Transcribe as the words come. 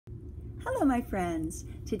Hello, my friends.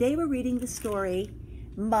 Today we're reading the story,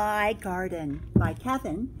 My Garden by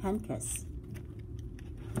Henkes.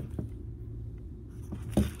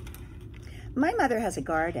 My mother has a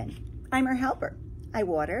garden. I'm her helper. I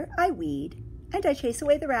water, I weed, and I chase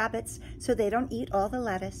away the rabbits so they don't eat all the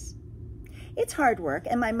lettuce. It's hard work,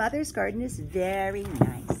 and my mother's garden is very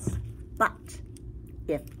nice. But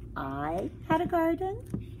if I had a garden,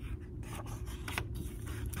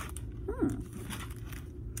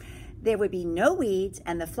 there would be no weeds,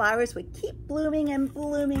 and the flowers would keep blooming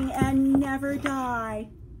and never die.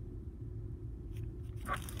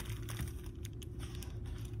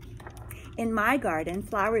 In my garden,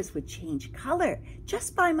 flowers would change color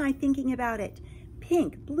just by my thinking about it.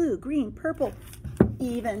 Pink, blue, green, purple,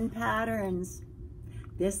 even patterns.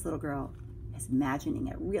 This little girl is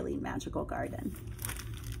imagining a really magical garden.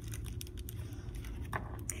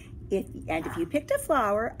 If you picked a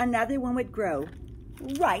flower, another one would grow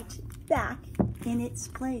right back in its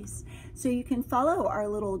place. So you can follow our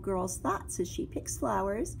little girl's thoughts as she picks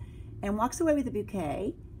flowers and walks away with a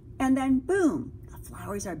bouquet, and then boom, the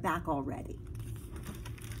flowers are back already.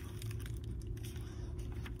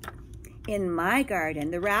 In my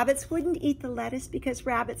garden, the rabbits wouldn't eat the lettuce because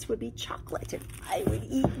rabbits would be chocolate and I would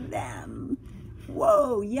eat them.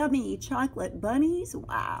 Whoa, yummy chocolate bunnies,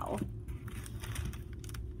 wow.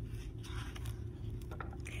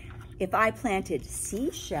 If I planted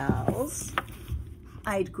seashells,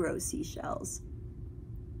 I'd grow seashells.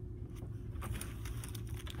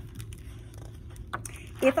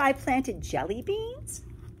 If I planted jelly beans,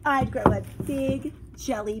 I'd grow a big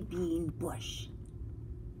jelly bean bush.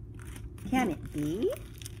 Can it be?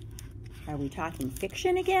 Are we talking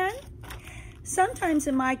fiction again? Sometimes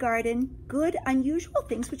in my garden, good, unusual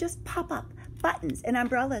things would just pop up. Buttons and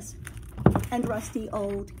umbrellas and rusty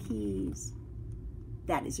old keys.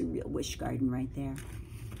 That is a real wish garden right there.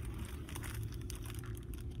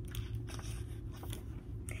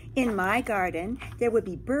 In my garden, there would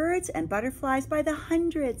be birds and butterflies by the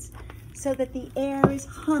hundreds so that the air is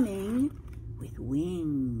humming with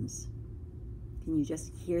wings. Can you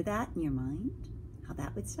just hear that in your mind? How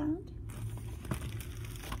that would sound?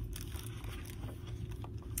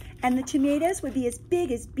 And the tomatoes would be as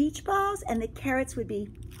big as beach balls, and the carrots would be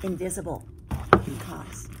invisible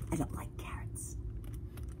because I don't like carrots.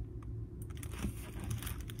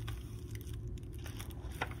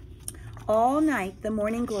 All night, the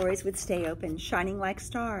morning glories would stay open, shining like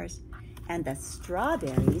stars, and the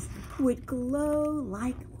strawberries would glow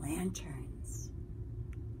like lanterns.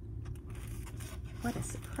 What a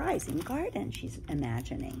surprising garden she's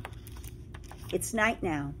imagining. It's night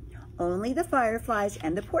now. Only the fireflies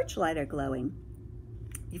and the porch light are glowing.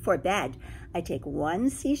 Before bed, I take one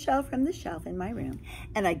seashell from the shelf in my room,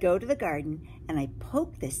 and I go to the garden, and I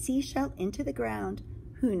poke the seashell into the ground.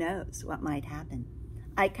 Who knows what might happen?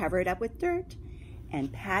 I cover it up with dirt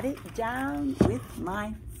and pat it down with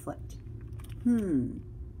my foot.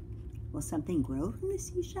 Will something grow from the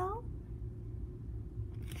seashell?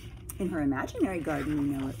 In her imaginary garden,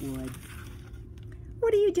 you know it would.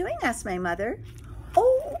 What are you doing? Asked my mother.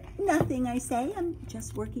 Oh, nothing, I say. I'm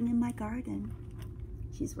just working in my garden.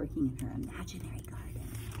 She's working in her imaginary garden.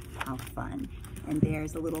 How fun. And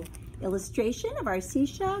there's a little illustration of our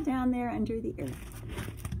seashell down there under the earth.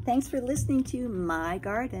 Thanks for listening to My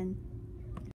Garden.